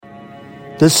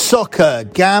The Soccer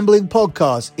Gambling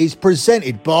Podcast is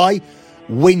presented by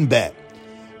WynnBET.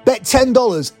 Bet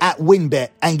 $10 at WynnBET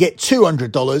and get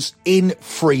 $200 in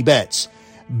free bets.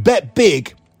 Bet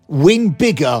big, win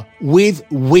bigger with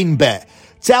WynnBET.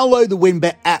 Download the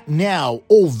WynnBET app now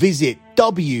or visit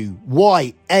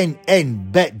wynnbet.com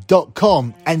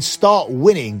and start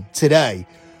winning today.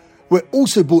 We're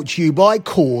also brought to you by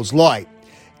Coors Light.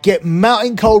 Get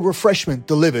mountain cold refreshment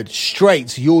delivered straight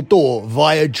to your door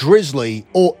via Drizzly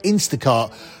or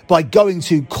Instacart by going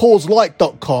to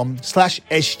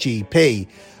CoorsLight.com/SGP.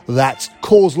 That's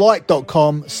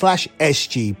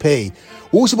CoorsLight.com/SGP.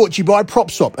 We're also brought to you by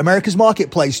PropSwap, America's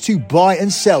marketplace to buy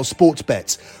and sell sports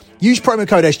bets. Use promo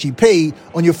code SGP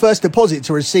on your first deposit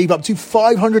to receive up to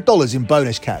 $500 in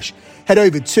bonus cash. Head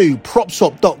over to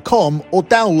PropSwap.com or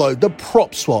download the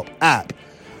PropSwap app.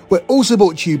 We're also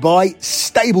brought to you by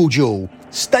StableDuel.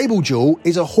 StableDuel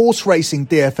is a horse racing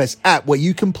DFS app where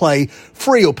you can play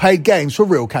free or paid games for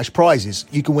real cash prizes.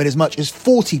 You can win as much as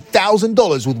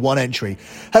 $40,000 with one entry.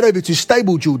 Head over to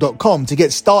StableDuel.com to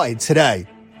get started today.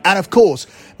 And of course,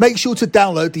 make sure to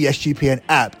download the SGPN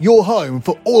app, your home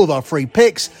for all of our free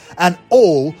picks and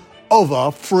all of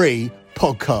our free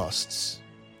podcasts.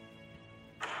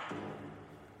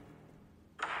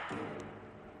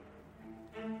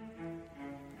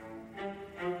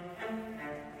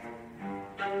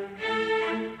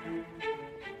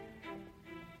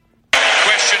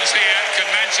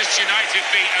 United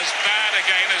be as bad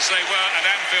again as they were at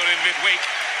Anfield in midweek?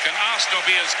 Can Arsenal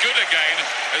be as good again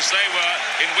as they were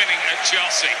in winning at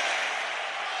Chelsea?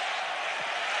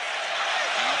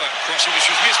 Another cross which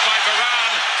was missed by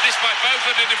Varane, missed by both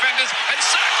of the defenders, and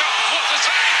Saka, what a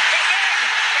save! But then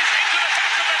it's into the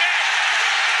back of the net,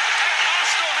 and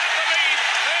Arsenal have the lead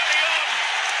early on.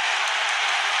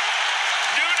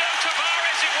 Nuno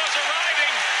Tavares, it was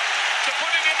arriving to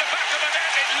put it in the back of the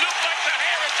net. It looked like the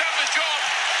hair had done the job.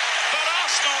 But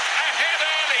Arsenal ahead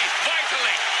early,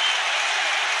 vitally.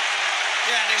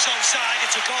 Yeah, and it's onside,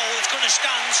 it's a goal, it's going to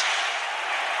stand.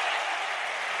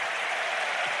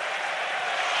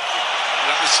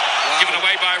 That was given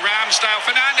away by Ramsdale.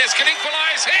 Fernandes can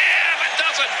equalise here, but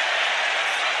doesn't.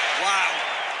 Wow.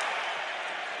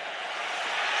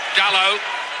 Gallo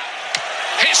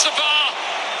hits the bar.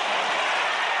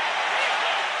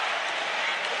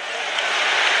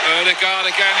 Odegaard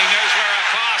again, he knows where our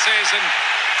pass is, and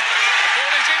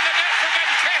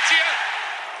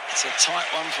it's a tight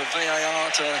one for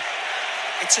VAR to...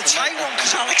 It's a tight one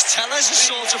because Alex Telles has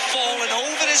sort of fallen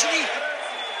over, isn't he?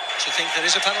 Do you think there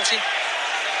is a penalty?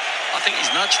 I think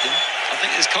he's nudged him. I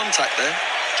think there's contact there.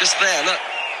 Just there, look.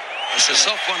 It's a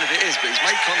soft one if it is, but he's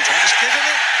made contact. He's given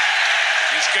it.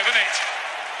 He's given it.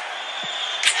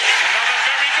 Another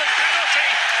very good penalty.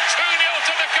 2-0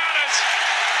 to the Gunners.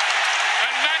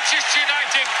 And Manchester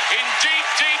United in deep,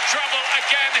 deep trouble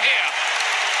again here.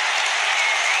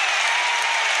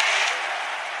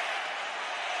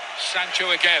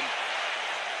 Sancho again.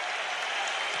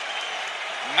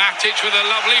 Matic with a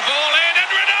lovely ball in, and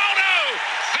Ronaldo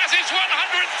has his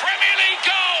 100th Premier League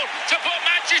goal to put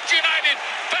Manchester United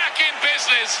back in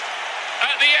business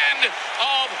at the end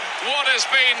of what has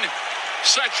been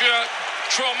such a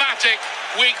traumatic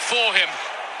week for him.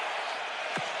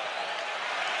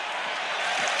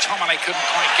 Tomine couldn't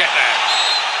quite get there.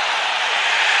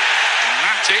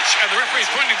 Matic, and the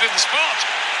referee's pointing to the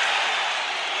spot.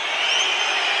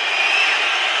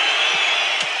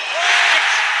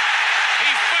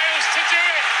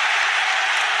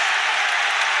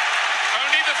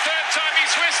 Time he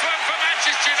Swiss one for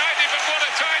Manchester United, but what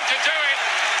a time to do it.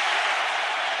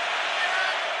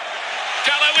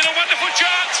 Gallo with a wonderful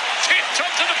chance, tipped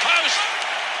onto the post.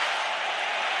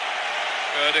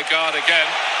 Odegaard again.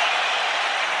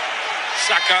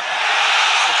 Saka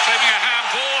claiming a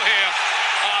handball here.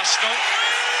 Arsenal.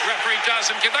 Referee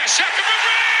doesn't give that. Xhaka for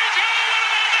Bridge! Oh, what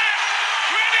about that?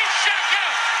 Granit Xhaka!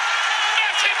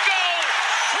 Massive goal!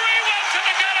 3-1 to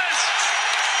the Gunners!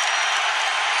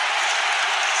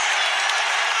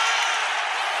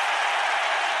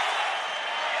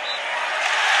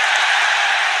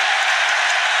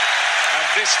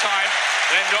 This time,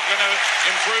 they're not going to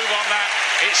improve on that.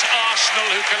 It's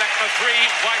Arsenal who collect the 3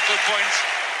 vital points.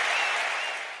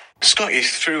 Scott, you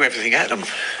threw everything at them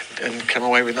and came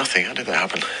away with nothing. How did that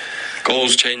happen?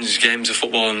 Goals change games of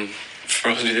football, and for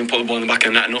us, we didn't put the ball in the back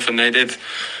of the net enough, and they did.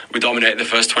 We dominated the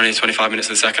first 20-25 minutes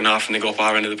of the second half, and they go up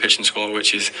our end of the pitch and score,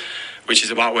 which is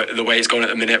about the way it's going at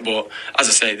the minute. But as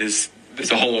I say, there's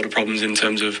a whole lot of problems in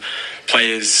terms of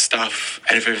players, staff,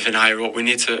 everything higher up. We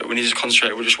need to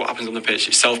concentrate with just what happens on the pitch.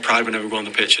 It's self-pride whenever we go on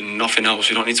the pitch and nothing else.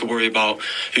 We don't need to worry about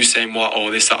who's saying what or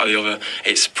this, that or the other.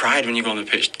 It's pride when you go on the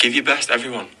pitch. Give your best,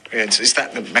 everyone. Is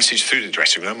that the message through the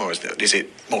dressing room, or is it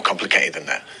more complicated than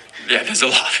that? Yeah, there's a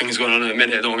lot of things going on at the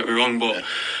minute, don't get me wrong, but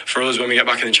for us, when we get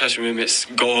back in the dressing room, it's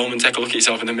go home and take a look at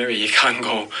yourself in the mirror. You can't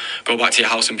go back to your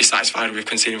house and be satisfied with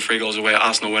conceding 3 goals away at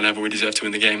Arsenal whenever we deserve to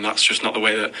win the game. That's just not the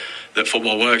way that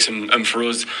football works. And for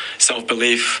us,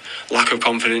 self-belief, lack of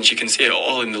confidence, you can see it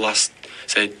all in the last,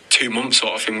 say, 2 months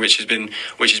sort of thing, which has been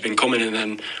coming. And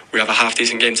then we have a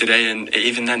half-decent game today, and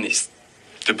even then it's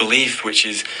the belief, which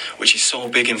is so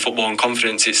big in football, and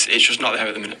confidence, it's just not there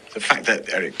at the minute. The fact that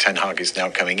Erik ten Hag is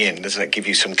now coming in, does that give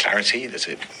you some clarity? Does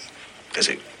it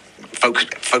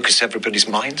focus everybody's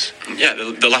minds? Yeah,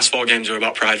 the last 4 games are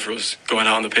about pride for us, going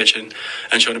out on the pitch and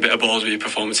showing a bit of balls with your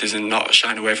performances and not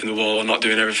shying away from the ball or not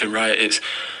doing everything right.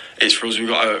 It's for us, we've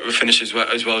got to finish as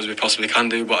well as we possibly can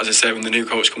do. But as I say, when the new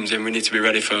coach comes in, we need to be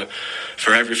ready for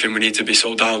everything. We need to be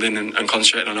so dialed in and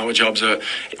concentrating on our jobs that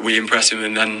we impress him,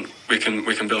 and then we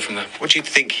can build from there. What do you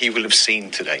think he will have seen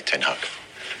today, Ten Hag?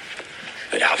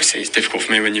 Yeah, obviously it's difficult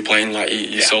for me when you're playing like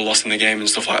you're so lost in the game and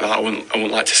stuff like that. I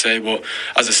wouldn't like to say, but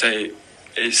as I say,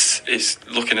 it's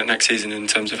looking at next season in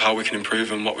terms of how we can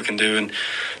improve and what we can do, and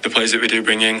the players that we do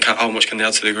bring in, how much can they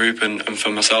add to the group. And for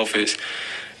myself, it's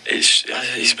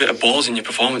a bit of balls in your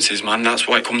performances, man. That's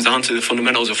what it comes down to, the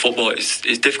fundamentals of football. It's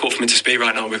difficult for me to speak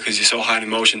right now because you're so high in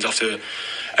emotions after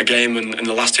a game and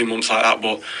the last 2 months like that,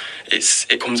 but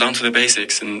it comes down to the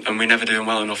basics, and we're never doing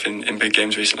well enough in big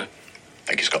games recently.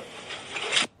 Thank you, Scott.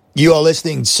 You are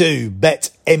listening to Bet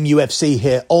MUFC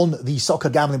here on the Soccer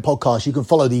Gambling Podcast. You can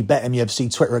follow the Bet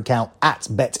MUFC Twitter account at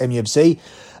Bet MUFC.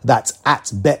 That's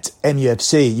at Bet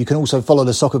MUFC. You can also follow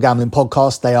the Soccer Gambling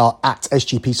Podcast. They are at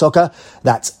SGP Soccer.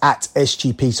 That's at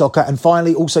SGP Soccer. And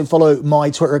finally, also follow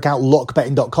my Twitter account,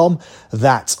 lockbetting.com.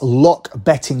 That's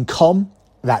lockbetting.com.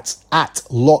 That's at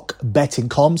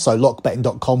lockbetting.com. So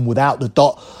lockbetting.com without the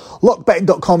dot.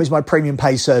 Lockbetting.com is my premium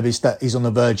pay service that is on the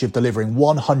verge of delivering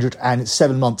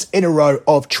 107 months in a row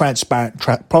of transparent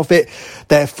profit.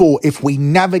 Therefore, if we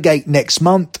navigate next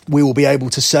month, we will be able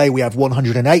to say we have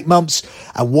 108 months,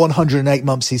 and 108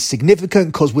 months is significant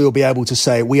because we will be able to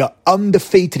say we are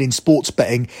undefeated in sports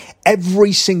betting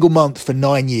every single month for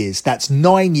 9 years. That's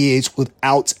 9 years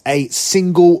without a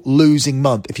single losing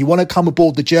month. If you want to come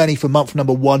aboard the journey for month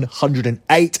number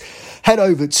 108, head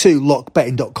over to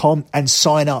lockbetting.com and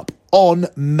sign up on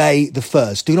May the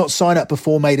 1st. Do not sign up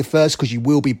before May the 1st because you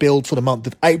will be billed for the month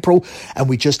of April, and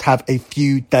we just have a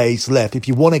few days left. If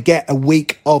you want to get a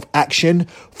week of action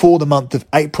for the month of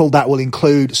April, that will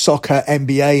include soccer,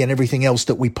 NBA and everything else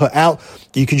that we put out,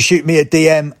 you can shoot me a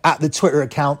DM at the Twitter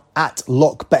account at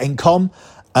lockbetting.com.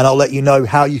 And I'll let you know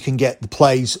how you can get the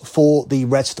plays for the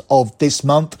rest of this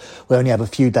month. We only have a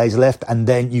few days left, and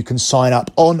then you can sign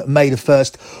up on May the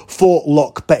 1st for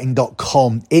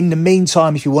lockbetting.com. In the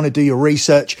meantime, if you want to do your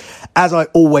research, as I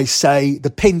always say, the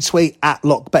pinned tweet at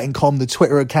lockbetting.com, the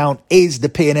Twitter account, is the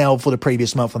P&L for the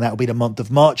previous month, and that will be the month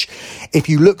of March. If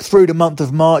you look through the month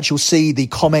of March, you'll see the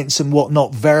comments and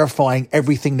whatnot verifying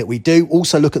everything that we do.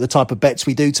 Also look at the type of bets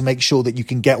we do to make sure that you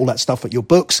can get all that stuff at your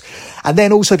books. And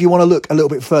then also, if you want to look a little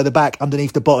bit further back,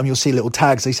 underneath the bottom, you'll see little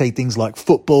tags. They say things like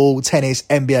football, tennis,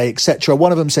 NBA, etc.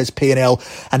 One of them says P&L,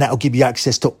 and that will give you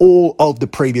access to all of the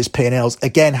previous P&Ls.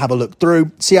 Again, have a look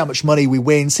through, see how much money we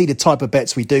win, see the type of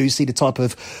bets we do, see the type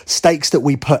of stakes that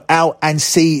we put out, and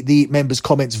see the members'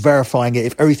 comments verifying it.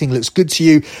 If everything looks good to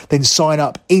you, then sign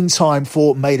up in time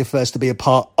for May the 1st to be a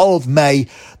part of May,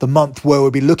 the month where we'll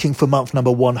be looking for month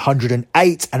number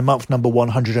 108, and month number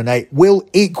 108 will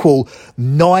equal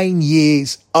 9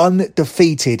 years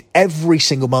undefeated every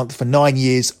single month for 9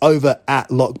 years over at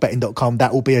lockbetting.com.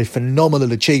 That will be a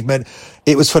phenomenal achievement.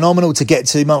 It was phenomenal to get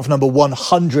to month number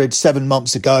 100 7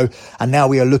 months ago, and now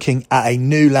we are looking at a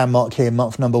new landmark here,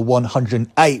 month number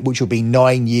 108, which will be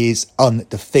 9 years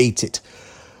undefeated.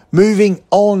 Moving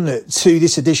on to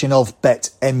this edition of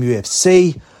Bet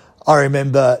MUFC. I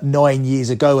remember 9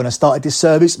 years ago when I started this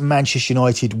service, Manchester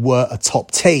United were a top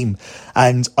team.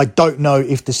 And I don't know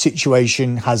if the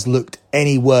situation has looked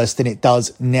any worse than it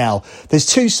does now. There's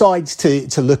two sides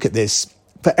to look at this.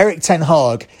 For Erik ten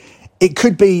Hag, it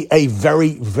could be a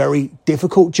very, very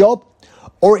difficult job,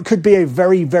 or it could be a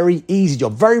very, very easy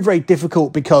job. Very, very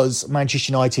difficult because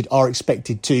Manchester United are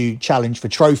expected to challenge for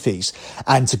trophies.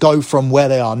 And to go from where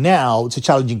they are now to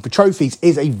challenging for trophies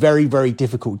is a very, very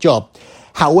difficult job.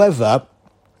 However,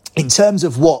 in terms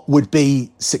of what would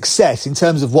be success, in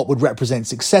terms of what would represent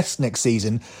success next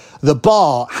season, the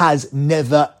bar has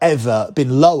never, ever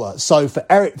been lower. So for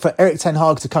Erik ten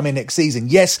Hag to come in next season,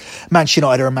 yes, Manchester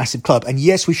United are a massive club, and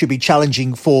yes, we should be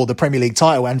challenging for the Premier League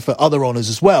title and for other honours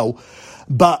as well.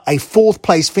 But a 4th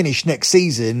place finish next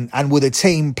season, and with a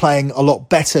team playing a lot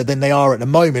better than they are at the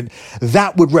moment,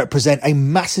 that would represent a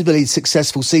massively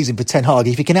successful season for Ten Hag.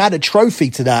 If he can add a trophy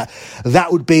to that,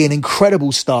 that would be an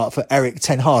incredible start for Erik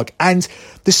Ten Hag. And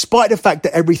despite the fact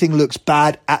that everything looks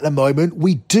bad at the moment,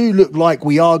 we do look like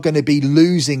we are going to be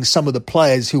losing some of the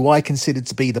players who I consider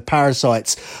to be the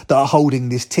parasites that are holding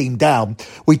this team down.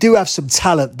 We do have some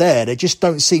talent there. They just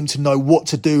don't seem to know what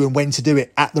to do and when to do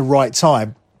it at the right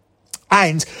time.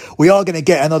 And we are going to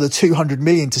get another 200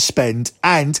 million to spend,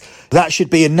 and that should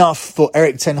be enough for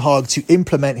Erik Ten Hag to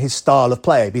implement his style of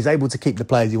play. If he's able to keep the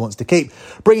players he wants to keep,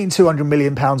 bringing 200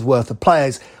 million pounds worth of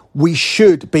players, we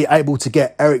should be able to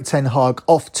get Erik Ten Hag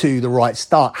off to the right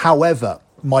start. However,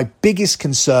 my biggest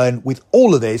concern with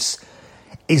all of this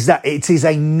is that it is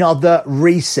another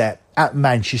reset at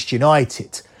Manchester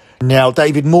United. Now,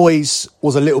 David Moyes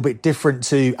was a little bit different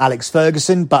to Alex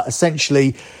Ferguson, but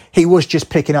essentially he was just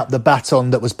picking up the baton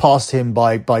that was passed to him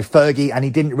by Fergie, and he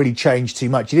didn't really change too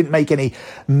much. He didn't make any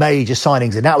major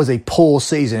signings, and that was a poor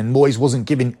season. Moyes wasn't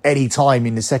given any time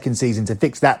in the second season to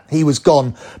fix that. He was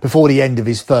gone before the end of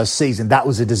his first season. That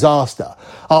was a disaster.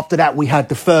 After that, we had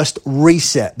the first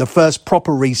reset, the first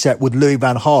proper reset with Louis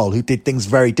van Gaal, who did things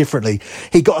very differently.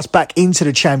 He got us back into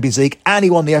the Champions League, and he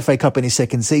won the FA Cup in his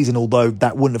second season, although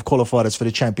that wouldn't have qualified us for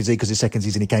the Champions League because his second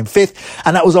season he came 5th,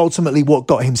 and that was ultimately what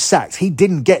got him sacked. He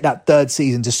didn't get that third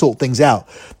season to sort things out.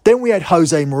 Then we had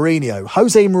Jose Mourinho.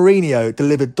 Jose Mourinho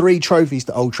delivered 3 trophies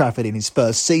to Old Trafford in his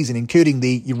first season, including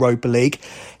the Europa League.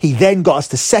 He then got us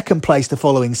to second place the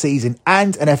following season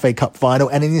and an FA Cup final,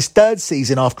 and in his third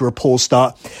season, after a poor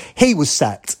start, he was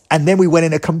sacked. And then we went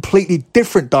in a completely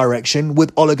different direction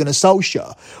with Ole Gunnar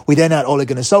Solskjaer. We then had Ole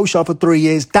Gunnar Solskjaer for 3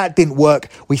 years. That didn't work.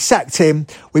 We sacked him.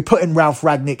 We put in Ralf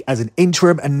Rangnick as an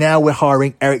interim. And now we're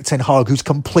hiring Erik Ten Hag, who's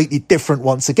completely different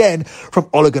once again from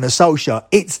Ole Gunnar Solskjaer.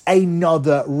 It's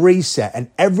another reset. And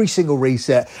every single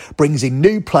reset brings in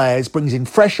new players, brings in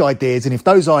fresh ideas. And if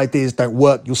those ideas don't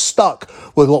work, you're stuck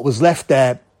with what was left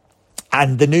there.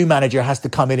 And the new manager has to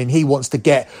come in and he wants to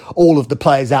get all of the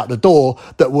players out the door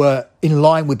that were in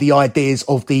line with the ideas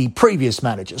of the previous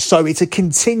managers. So it's a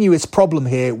continuous problem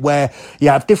here where you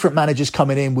have different managers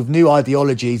coming in with new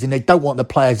ideologies and they don't want the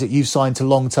players that you've signed to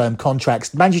long-term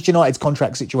contracts. Manchester United's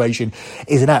contract situation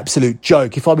is an absolute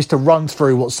joke. If I was to run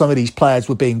through what some of these players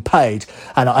were being paid,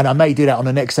 and I may do that on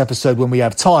the next episode when we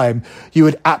have time, you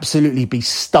would absolutely be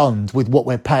stunned with what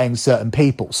we're paying certain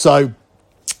people. So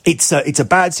it's a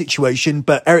bad situation,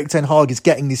 but Erik Ten Hag is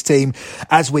getting this team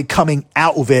as we're coming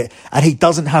out of it, and he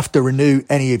doesn't have to renew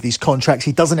any of these contracts.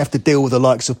 He doesn't have to deal with the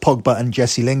likes of Pogba and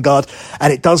Jesse Lingard,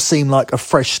 and it does seem like a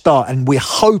fresh start, and we're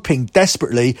hoping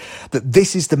desperately that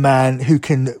this is the man who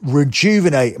can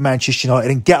rejuvenate Manchester United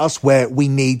and get us where we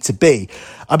need to be.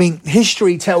 I mean,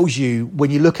 history tells you, when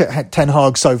you look at Ten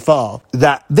Hag so far,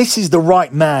 that this is the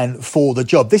right man for the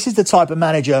job. This is the type of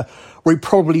manager we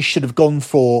probably should have gone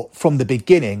for from the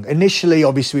beginning. Initially,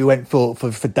 obviously, we went for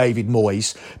David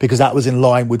Moyes because that was in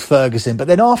line with Ferguson. But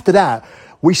then after that,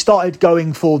 we started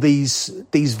going for these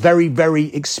very, very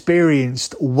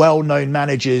experienced, well-known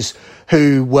managers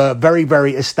who were very,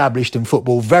 very established in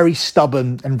football, very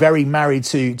stubborn and very married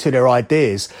to their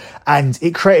ideas. And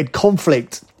it created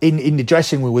conflict in the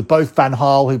dressing room with both Van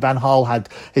Gaal, who Van Gaal had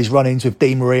his run-ins with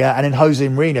Di Maria, and then Jose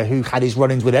Mourinho, who had his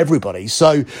run-ins with everybody.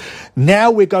 So now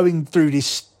we're going through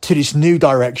this new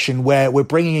direction where we're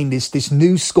bringing in this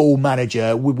new school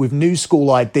manager with new school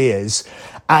ideas.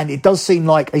 And it does seem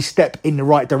like a step in the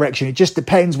right direction. It just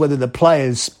depends whether the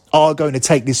players are going to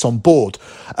take this on board.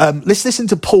 Let's listen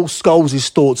to Paul Scholes'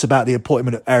 thoughts about the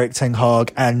appointment of Erik Ten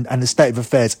Hag and the state of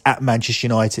affairs at Manchester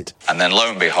United. And then lo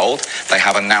and behold, they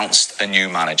have announced a new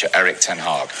manager, Erik Ten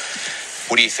Hag.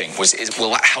 What do you think?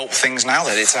 Will that help things now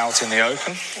that it's out in the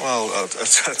open? Well,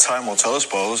 time will tell, I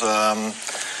suppose.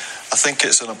 I think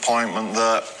it's an appointment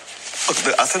that... Look,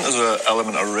 I think there's an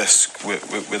element of risk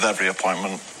with every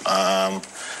appointment.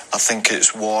 I think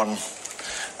it's I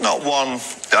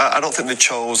don't think they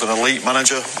chose an elite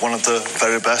manager, one of the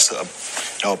very best at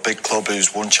a big club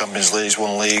who's won Champions Leagues,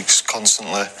 won leagues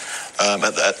constantly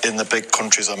in the big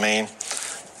countries, I mean.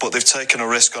 But they've taken a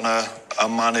risk on a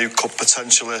man who could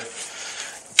potentially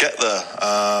get there.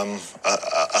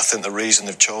 I think the reason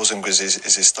they've chosen him is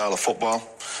his style of football,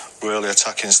 really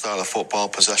attacking style of football,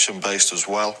 possession-based as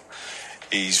well.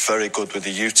 He's very good with the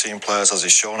U-team players, as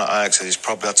he's shown at Ajax, and he's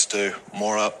probably had to do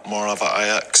more of at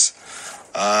Ajax.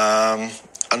 And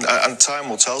time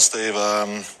will tell, Steve.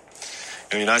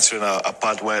 United are in a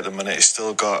bad way at the minute.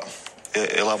 He'll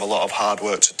have a lot of hard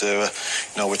work to do.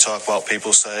 We talk about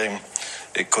people saying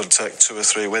it could take 2 or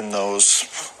 3 windows.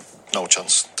 no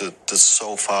chance. They're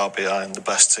so far behind the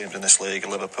best teams in this league: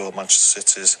 Liverpool, Manchester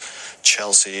City,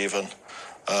 Chelsea, even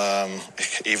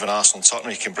Arsenal,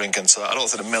 Tottenham. You can bring into that. I don't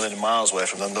think they're a million miles away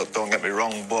from them. Don't get me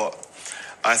wrong, but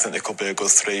I think there could be a good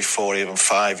 3, 4, even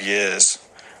 5 years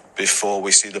before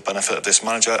we see the benefit of this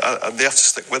manager. They have to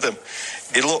stick with him.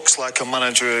 He looks like a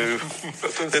manager who...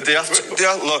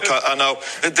 I know.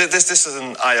 This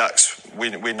isn't Ajax. We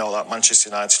know that. Manchester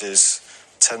United is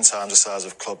 10 times the size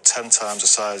of club, 10 times the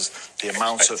size, the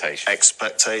amount of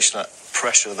expectation,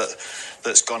 pressure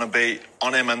that's going to be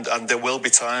on him. And there will be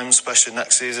times, especially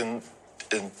next season,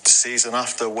 in the season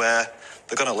after, where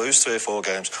they're going to lose 3 or 4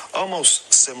 games.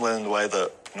 Almost similar in the way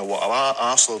that, what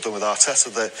Arsenal have done with Arteta.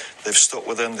 They've stuck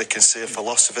with him. They can see a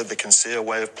philosophy. They can see a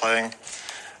way of playing.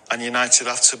 And United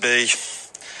have to be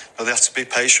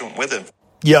patient with him.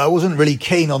 Yeah, I wasn't really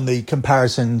keen on the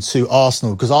comparison to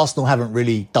Arsenal because Arsenal haven't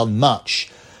really done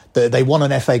much. They won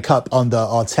an FA Cup under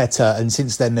Arteta, and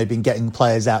since then they've been getting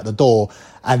players out the door.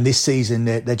 And this season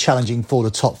they're challenging for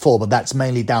the top 4, but that's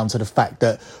mainly down to the fact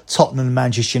that Tottenham and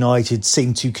Manchester United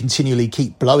seem to continually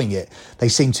keep blowing it. They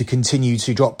seem to continue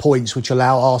to drop points, which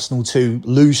allow Arsenal to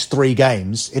lose 3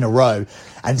 games in a row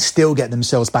and still get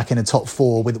themselves back in the top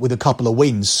 4 with a couple of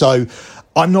wins. So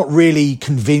I'm not really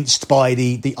convinced by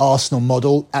the Arsenal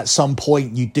model. At some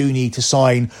point, you do need to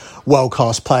sign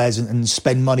world-class players and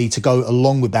spend money to go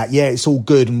along with that. Yeah, it's all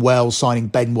good and well signing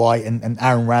Ben White and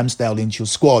Aaron Ramsdale into your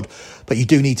squad, but you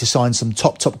do need to sign some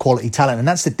top quality talent. And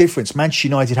that's the difference. Manchester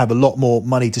United have a lot more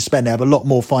money to spend. They have a lot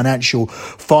more financial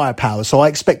firepower. So I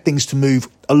expect things to move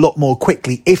a lot more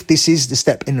quickly if this is the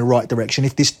step in the right direction.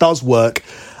 If this does work,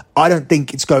 I don't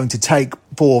think it's going to take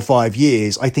 4 or 5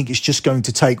 years. I think it's just going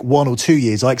to take 1 or 2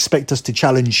 years. I expect us to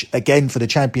challenge again for the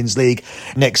Champions League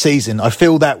next season. I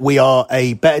feel that we are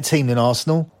a better team than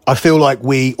Arsenal. I feel like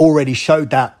we already showed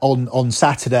that on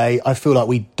Saturday. I feel like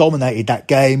we dominated that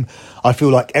game. I feel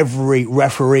like every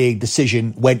refereeing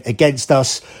decision went against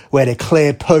us. We had a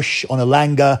clear push on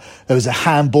Elanga. There was a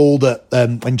handball that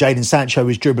when Jadon Sancho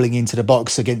was dribbling into the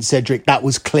box against Cedric, that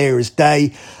was clear as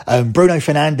day. Bruno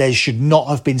Fernandes should not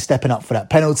have been stepping up for that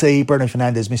penalty. Bruno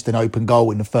Fernandes missed an open goal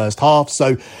in the first half.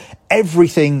 So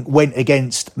everything went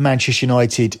against Manchester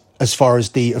United as far as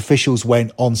the officials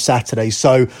went on Saturday.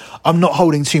 So I'm not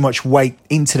holding too much weight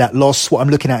into that loss. What I'm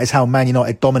looking at is how Man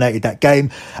United dominated that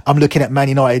game. I'm looking at Man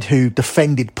United who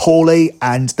defended poorly,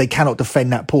 and they cannot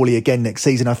defend that poorly again next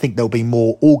season. I think they'll be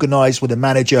more organised with a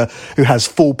manager who has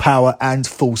full power and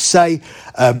full say.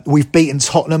 We've beaten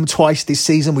Tottenham twice this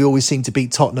season. We always seem to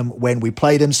beat Tottenham when we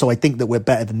play them, so I think that we're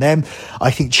better than them.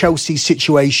 I think Chelsea's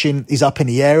situation is up in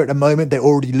the air at the moment. They're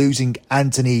already losing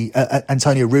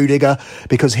Antonio Rudiger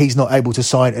because he's not able to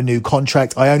sign a new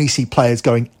contract. I only see players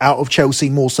going out of Chelsea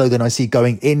more so than I see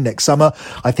going in next summer.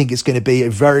 I think it's going to be a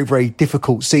very, very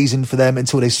difficult season for them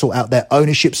until they sort out their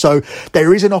ownership. So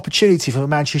there is an opportunity for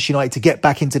Manchester United to get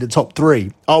back into the top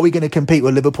 3. Are we going to compete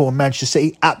with Liverpool and Manchester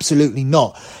City? Absolutely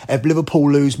not. If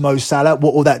Liverpool lose Mo Salah,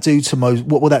 what will that do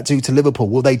to Liverpool?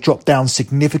 Will they drop down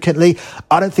significantly?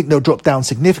 I don't think they'll drop down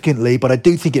significantly, but I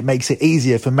do think it makes it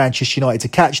easier for Manchester United to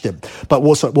catch them. But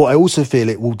what I also feel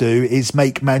it will do is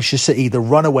make Manchester City the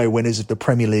runaway winners of the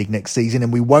Premier League next season,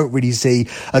 and we won't really see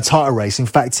a title race. In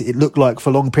fact, it looked like for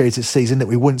long periods of the season that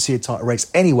we wouldn't see a title race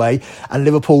anyway, and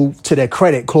Liverpool, to their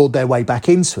credit, clawed their way back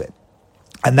into it.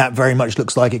 And that very much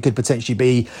looks like it could potentially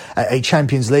be a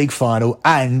Champions League final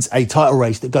and a title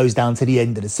race that goes down to the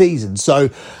end of the season. So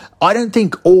I don't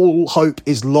think all hope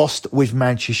is lost with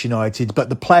Manchester United, but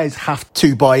the players have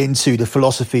to buy into the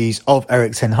philosophies of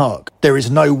Erik ten Hag. There is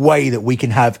no way that we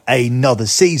can have another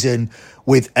season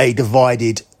with a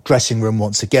divided dressing room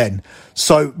once again.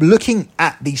 So looking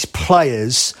at these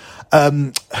players,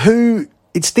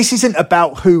 this isn't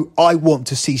about who I want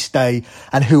to see stay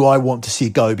and who I want to see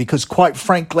go, because quite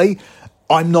frankly,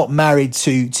 I'm not married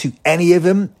to any of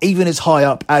them, even as high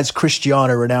up as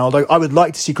Cristiano Ronaldo. I would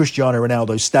like to see Cristiano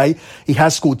Ronaldo stay. He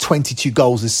has scored 22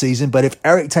 goals this season, but if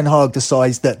Erik ten Hag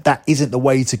decides that isn't the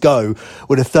way to go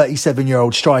with a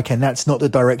 37-year-old striker and that's not the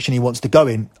direction he wants to go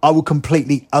in, I will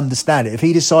completely understand it. If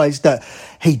he decides that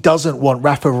he doesn't want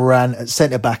Rafa Varane at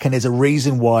centre-back and there's a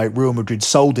reason why Real Madrid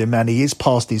sold him and he is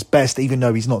past his best, even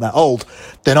though he's not that old,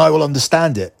 then I will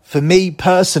understand it. For me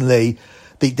personally,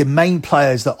 the main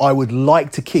players that I would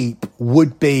like to keep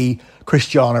would be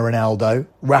Cristiano Ronaldo,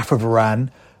 Rafa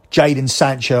Varane, Jadon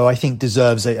Sancho. I think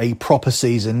deserves a proper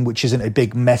season, which isn't a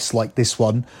big mess like this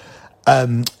one.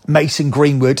 Mason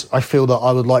Greenwood, I feel that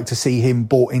I would like to see him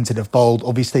brought into the fold.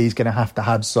 Obviously, he's going to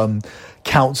have some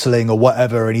counselling or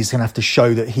whatever, and he's going to have to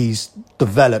show that he's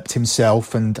developed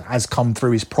himself and has come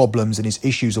through his problems and his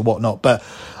issues or whatnot. But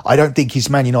I don't think his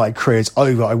Man United career is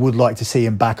over. I would like to see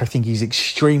him back. I think he's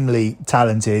extremely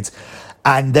talented.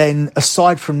 And then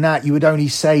aside from that, you would only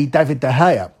say David De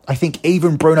Gea. I think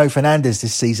even Bruno Fernandes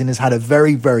this season has had a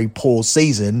very, very poor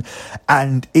season.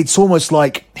 And it's almost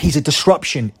like he's a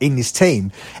disruption in this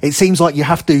team. It seems like you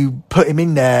have to put him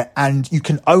in there, and you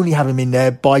can only have him in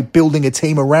there by building a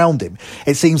team around him.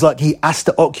 It seems like he has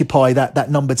to occupy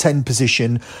that number 10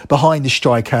 position behind the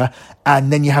striker.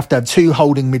 And then you have to have two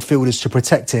holding midfielders to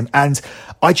protect him. And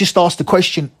I just asked the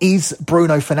question, is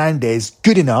Bruno Fernandes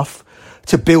good enough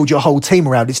to build your whole team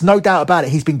around? It's no doubt about it.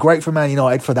 He's been great for Man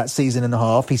United for that season and a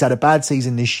half. He's had a bad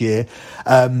season this year.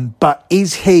 But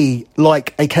is he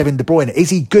like a Kevin De Bruyne?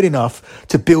 Is he good enough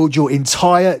to build your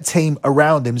entire team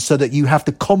around him so that you have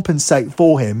to compensate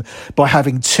for him by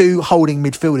having two holding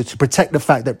midfielders to protect the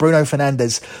fact that Bruno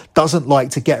Fernandes doesn't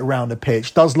like to get around the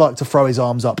pitch, does like to throw his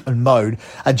arms up and moan,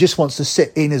 and just wants to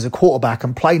sit in as a quarterback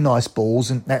and play nice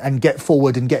balls and get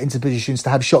forward and get into positions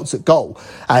to have shots at goal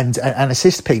and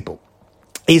assist people?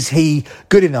 Is he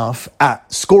good enough at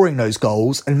scoring those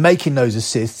goals and making those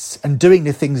assists and doing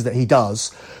the things that he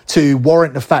does to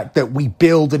warrant the fact that we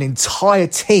build an entire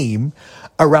team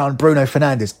around Bruno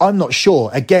Fernandes? I'm not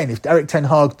sure. Again, if Erik ten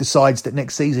Hag decides that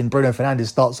next season Bruno Fernandes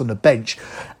starts on the bench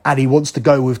and he wants to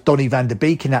go with Donny van de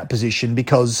Beek in that position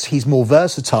because he's more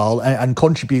versatile and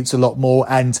contributes a lot more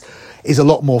and is a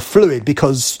lot more fluid,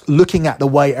 because looking at the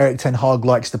way Erik ten Hag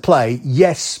likes to play,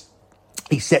 yes,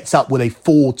 he sets up with a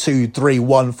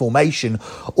 4-2-3-1 formation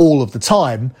all of the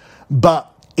time, but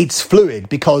it's fluid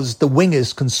because the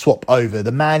wingers can swap over.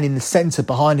 The man in the centre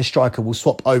behind the striker will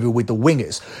swap over with the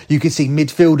wingers. You can see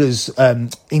midfielders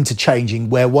interchanging,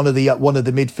 where one of the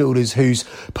midfielders who's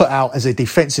put out as a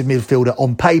defensive midfielder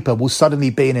on paper will suddenly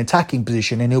be in an attacking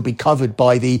position, and he'll be covered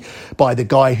by the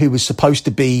guy who was supposed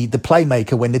to be the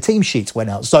playmaker when the team sheets went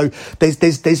out. So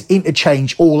there's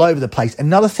interchange all over the place.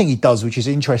 Another thing he does, which is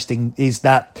interesting, is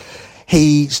that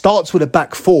he starts with a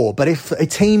back four, but if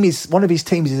one of his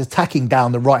teams is attacking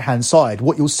down the right-hand side,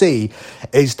 what you'll see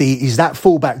is that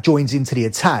fullback joins into the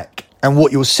attack. And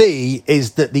what you'll see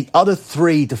is that the other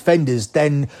three defenders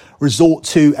then resort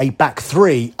to a back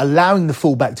three, allowing the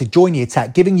fullback to join the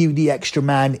attack, giving you the extra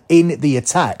man in the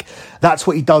attack. That's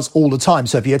what he does all the time.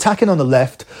 So if you're attacking on the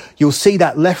left, you'll see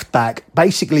that left back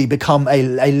basically become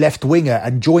a left winger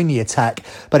and join the attack.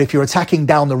 But if you're attacking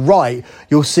down the right,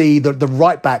 you'll see the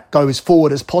right back go as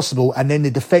forward as possible, and then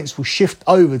the defence will shift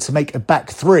over to make a back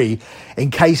three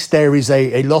in case there is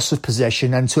a loss of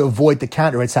possession, and to avoid the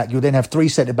counter-attack, you'll then have three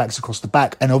centre-backs across the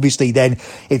back. And obviously then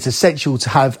it's essential to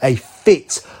have a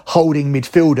fit holding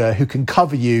midfielder who can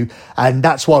cover you, and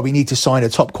that's why we need to sign a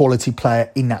top quality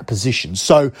player in that position.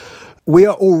 So we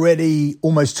are already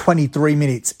almost 23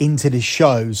 minutes into the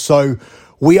show, so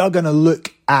we are going to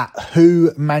look at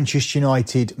who Manchester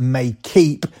United may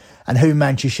keep and who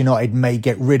Manchester United may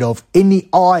get rid of in the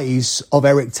eyes of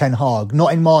Erik ten Hag,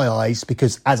 not in my eyes,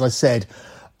 because as I said,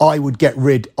 I would get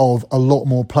rid of a lot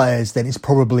more players than is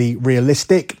probably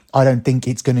realistic. I don't think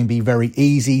it's going to be very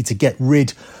easy to get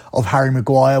rid of Harry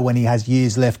Maguire when he has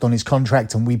years left on his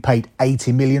contract, and we paid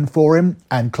 80 million for him,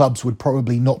 and clubs would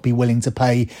probably not be willing to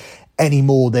pay any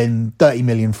more than 30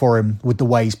 million for him with the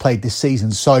way he's played this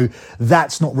season. So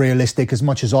that's not realistic, as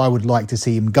much as I would like to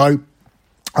see him go.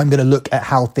 I'm going to look at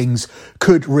how things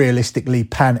could realistically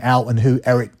pan out and who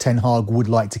Erik ten Hag would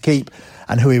like to keep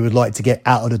and who he would like to get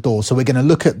out of the door. So we're going to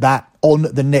look at that on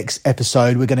the next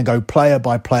episode. We're going to go player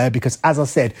by player because, as I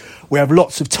said, we have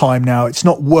lots of time now. It's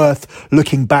not worth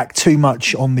looking back too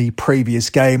much on the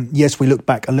previous game. Yes, we look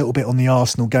back a little bit on the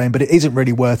Arsenal game, but it isn't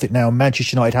really worth it now.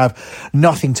 Manchester United have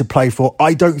nothing to play for.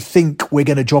 I don't think we're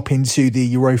going to drop into the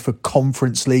Europa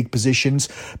Conference League positions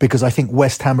because I think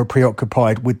West Ham are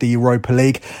preoccupied with the Europa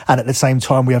League, and at the same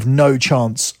time we have no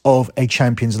chance of a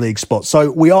Champions League spot.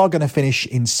 So we are going to finish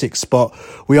in 6th spot.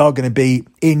 We are going to be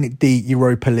in the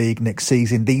Europa League next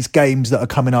season. These games that are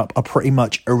coming up are pretty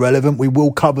much irrelevant. We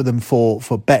will cover them for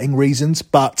betting reasons,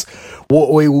 but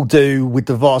what we will do with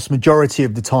the vast majority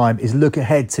of the time is look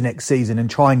ahead to next season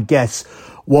and try and guess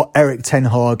what Erik ten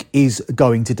Hag is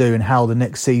going to do and how the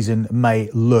next season may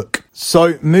look.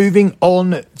 So moving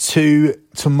on to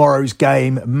tomorrow's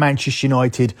game, Manchester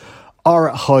United are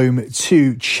at home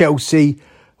to Chelsea,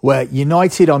 where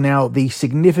United are now the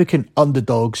significant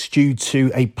underdogs due to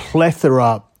a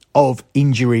plethora of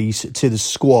injuries to the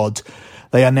squad.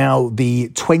 They are now the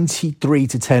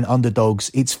 23-10 underdogs.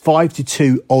 It's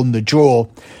 5-2 on the draw,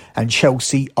 and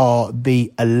Chelsea are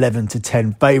the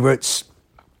 11-10 favourites.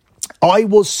 I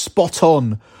was spot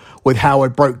on with how I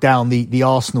broke down the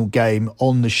Arsenal game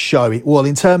on the show. Well,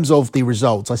 in terms of the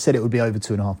results, I said it would be over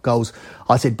 2.5 goals.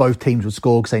 I said both teams would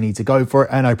score because they need to go for it.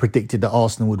 And I predicted that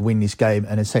Arsenal would win this game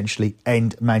and essentially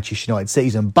end Manchester United's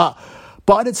season. But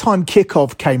by the time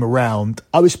kickoff came around,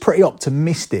 I was pretty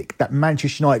optimistic that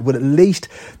Manchester United would at least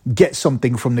get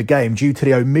something from the game due to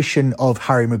the omission of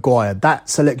Harry Maguire. That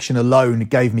selection alone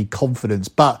gave me confidence.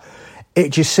 But it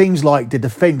just seems like the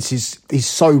defence is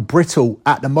so brittle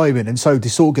at the moment and so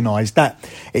disorganised that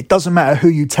it doesn't matter who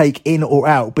you take in or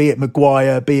out, be it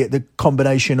Maguire, be it the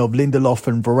combination of Lindelof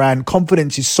and Varane.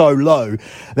 Confidence is so low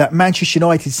that Manchester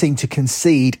United seemed to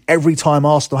concede every time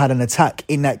Arsenal had an attack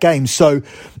in that game. So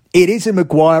it is a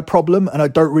Maguire problem, and I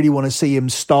don't really want to see him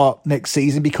start next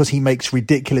season because he makes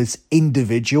ridiculous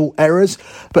individual errors.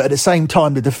 But at the same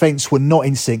time, the defence were not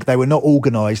in sync. They were not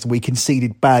organised. We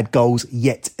conceded bad goals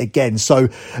yet again. So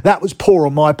that was poor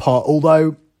on my part,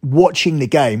 although watching the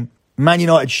game, Man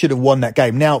United should have won that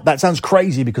game. Now, that sounds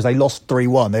crazy because they lost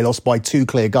 3-1. They lost by 2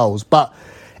 clear goals. But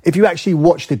if you actually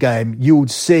watch the game, you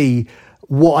would see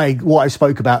what I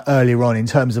spoke about earlier on in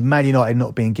terms of Man United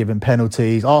not being given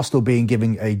penalties, Arsenal being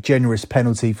given a generous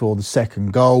penalty for the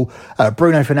second goal,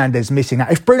 Bruno Fernandes missing that.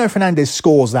 If Bruno Fernandes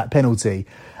scores that penalty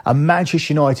and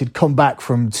Manchester United come back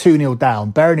from 2-0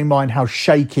 down, bearing in mind how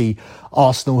shaky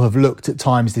Arsenal have looked at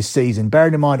times this season,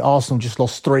 bearing in mind Arsenal just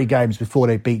lost 3 games before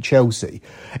they beat Chelsea.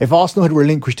 If Arsenal had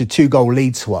relinquished a 2-goal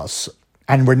lead to us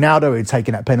and Ronaldo had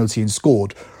taken that penalty and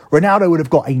scored, Ronaldo would have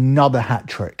got another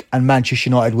hat-trick and Manchester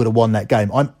United would have won that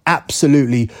game. I'm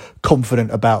absolutely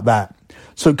confident about that.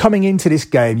 So coming into this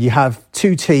game, you have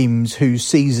 2 teams whose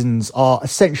seasons are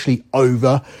essentially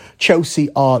over. Chelsea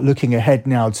are looking ahead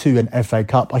now to an FA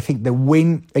Cup. I think the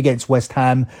win against West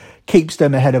Ham keeps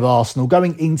them ahead of Arsenal.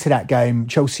 Going into that game,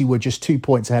 Chelsea were just 2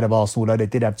 points ahead of Arsenal, although they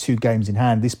did have 2 games in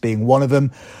hand, this being one of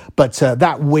them. But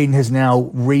that win has now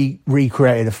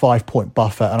recreated a 5-point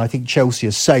buffer, and I think Chelsea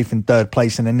are safe in 3rd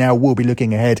place, and then now will be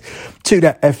looking ahead to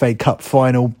that FA Cup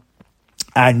final.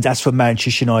 And as for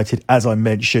Manchester United, as I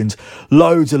mentioned,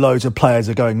 loads of players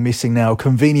are going missing now.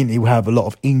 Conveniently, we have a lot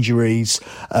of injuries.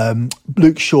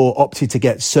 Luke Shaw opted to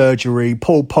get surgery.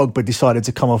 Paul Pogba decided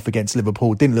to come off against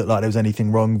Liverpool. Didn't look like there was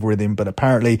anything wrong with him, but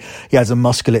apparently he has a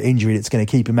muscular injury that's going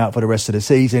to keep him out for the rest of the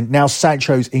season. Now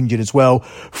Sancho's injured as well.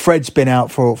 Fred's been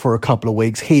out for a couple of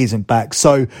weeks. He isn't back.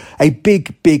 So a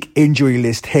big injury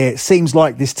list here. It seems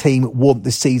like this team want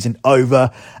the season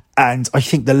over. And I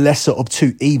think the lesser of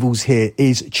 2 evils here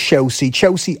is Chelsea.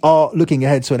 Chelsea are looking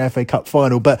ahead to an FA Cup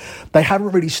final, but they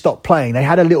haven't really stopped playing. They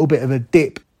had a little bit of a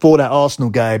dip for that Arsenal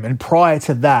game. And prior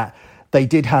to that, they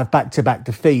did have back-to-back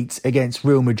defeats against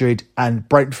Real Madrid and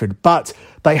Brentford. But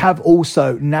they have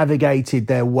also navigated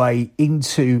their way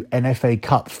into an FA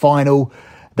Cup final.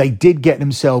 They did get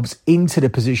themselves into the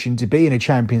position to be in a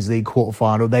Champions League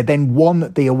quarter-final. They then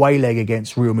won the away leg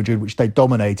against Real Madrid, which they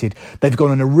dominated. They've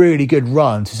gone on a really good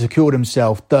run to secure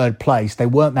themselves 3rd place. They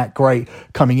weren't that great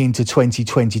coming into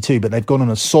 2022, but they've gone on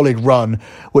a solid run,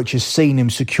 which has seen them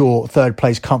secure 3rd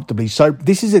place comfortably. So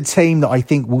this is a team that I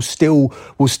think will still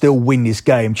win this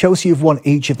game. Chelsea have won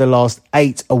each of the last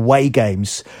 8 away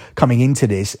games coming into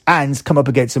this and come up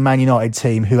against a Man United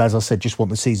team who, as I said, just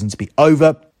want the season to be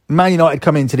over. Man United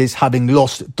come into this having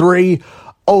lost 3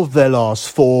 of their last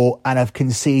 4 and have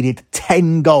conceded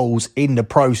 10 goals in the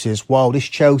process, while this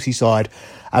Chelsea side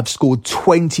have scored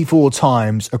 24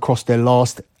 times across their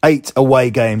last 8 away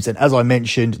games. And as I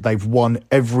mentioned, they've won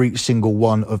every single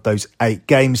one of those 8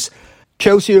 games.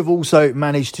 Chelsea have also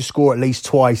managed to score at least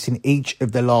twice in each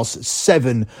of their last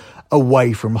 7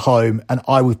 away from home. And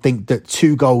I would think that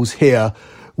 2 goals here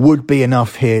would be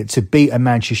enough here to beat a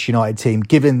Manchester United team,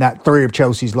 given that 3 of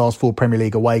Chelsea's last 4 Premier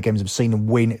League away games have seen them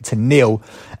win to 0,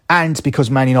 and because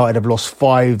Man United have lost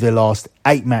 5 of their last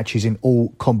 8 matches in all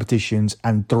competitions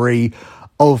and 3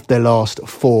 of their last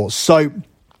 4. So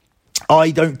I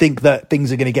don't think that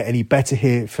things are going to get any better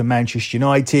here for Manchester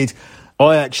United.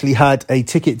 I actually had a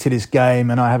ticket to this game,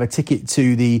 and I have a ticket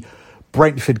to the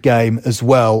Brentford game as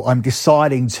well. I'm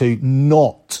deciding to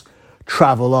not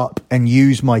travel up and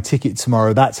use my ticket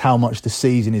tomorrow. That's how much the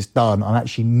season is done. I'm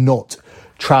actually not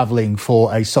travelling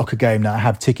for a soccer game that I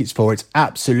have tickets for. It's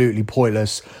absolutely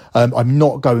pointless. I'm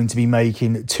not going to be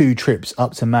making 2 trips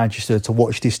up to Manchester to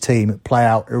watch this team play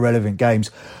out irrelevant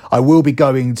games. I will be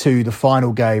going to the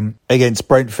final game against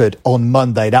Brentford on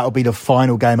Monday. That will be the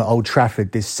final game at Old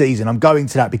Trafford this season. I'm going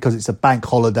to that because it's a bank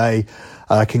holiday.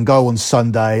 I can go on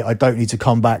Sunday. I don't need to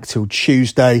come back till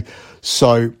Tuesday.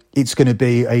 So it's going to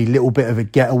be a little bit of a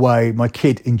getaway. My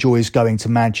kid enjoys going to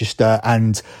Manchester,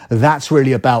 and that's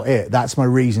really about it. That's my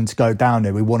reason to go down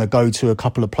there. We want to go to a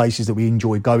couple of places that we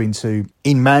enjoy going to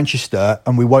in Manchester,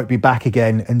 and we won't be back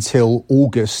again until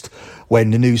August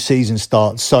when the new season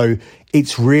starts. So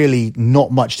it's really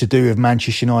not much to do with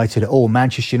Manchester United at all. Seeing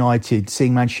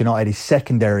Manchester United is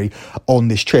secondary on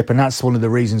this trip. And that's one of the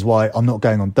reasons why I'm not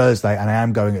going on Thursday and I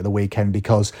am going at the weekend,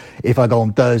 because if I go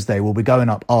on Thursday, we'll be going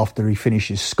up after he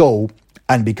finishes school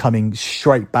and be coming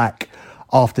straight back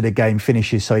after the game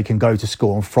finishes so he can go to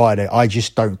school on Friday. I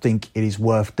just don't think it is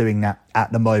worth doing that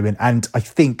at the moment. And I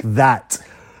think that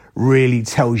really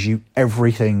tells you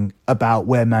everything about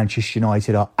where Manchester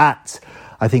United are at.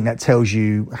 I think that tells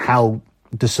you how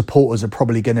the supporters are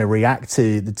probably going to react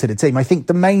to the team. I think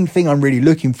the main thing I'm really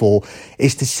looking for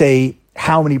is to see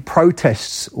how many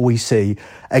protests we see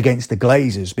against the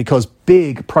Glazers, because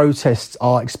big protests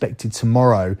are expected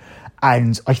tomorrow.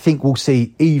 And I think we'll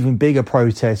see even bigger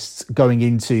protests going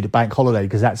into the bank holiday,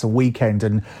 because that's a weekend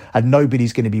and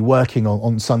nobody's going to be working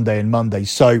on Sunday and Monday.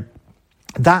 So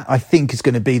that, I think, is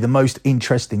going to be the most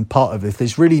interesting part of it.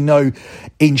 There's really no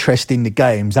interest in the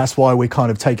games. That's why we're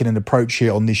kind of taking an approach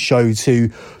here on this show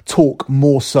to talk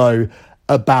more so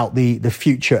about the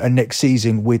future and next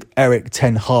season with Erik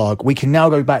ten Hag. We can now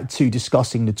go back to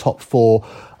discussing the top 4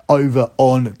 over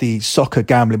on the Soccer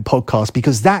Gambling Podcast,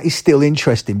 because that is still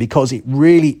interesting, because it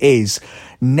really is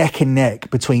neck and neck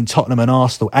between Tottenham and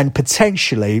Arsenal, and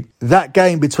potentially that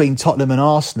game between Tottenham and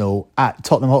Arsenal at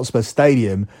Tottenham Hotspur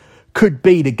Stadium could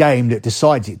be the game that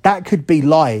decides it. That could be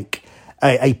like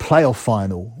a playoff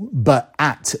final, but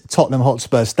at Tottenham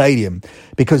Hotspur Stadium,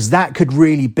 because that could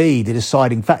really be the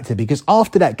deciding factor. Because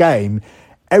after that game,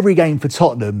 every game for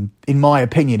Tottenham, in my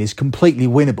opinion, is completely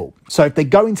winnable. So if they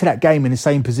go into that game in the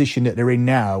same position that they're in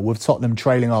now, with Tottenham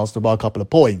trailing Arsenal by a couple of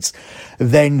points,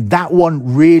 then that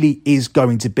one really is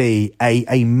going to be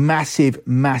a massive,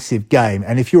 massive game.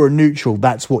 And if you're a neutral,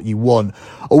 that's what you want.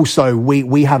 Also,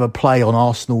 we have a play on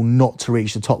Arsenal not to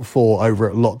reach the top 4 over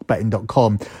at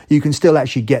lockbetting.com. You can still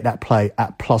actually get that play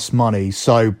at plus money.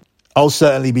 So I'll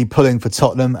certainly be pulling for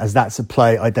Tottenham, as that's a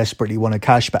play I desperately want to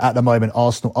cash. But at the moment,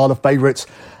 Arsenal are the favourites,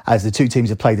 as the two teams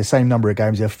have played the same number of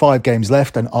games. They have 5 games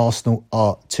left and Arsenal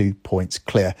are 2 points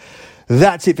clear.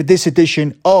 That's it for this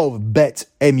edition of Bet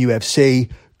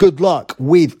MUFC. Good luck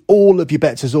with all of your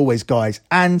bets as always, guys.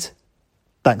 And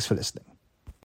thanks for listening.